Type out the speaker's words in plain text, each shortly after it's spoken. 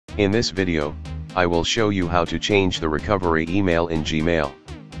In this video, I will show you how to change the recovery email in Gmail.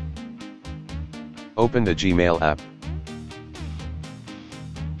 Open the Gmail app.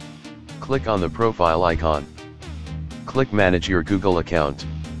 Click on the profile icon. Click Manage your Google account.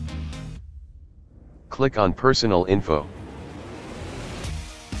 Click on Personal Info.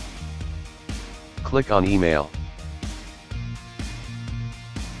 Click on Email.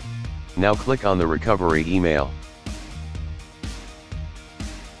 Now click on the recovery email.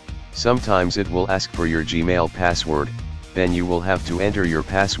 Sometimes it will ask for your Gmail password, then you will have to enter your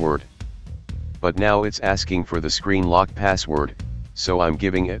password. But now it's asking for the screen lock password, so I'm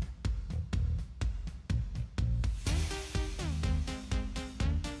giving it.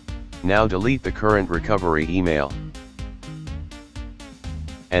 Now delete the current recovery email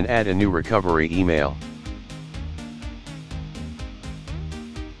and add a new recovery email.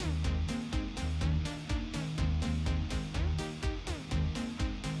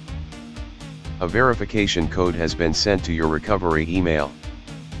 A verification code has been sent to your recovery email.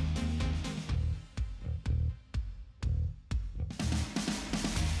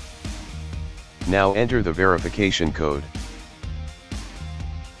 Now enter the verification code.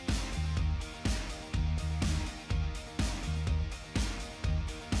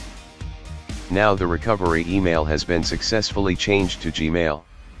 Now the recovery email has been successfully changed to Gmail.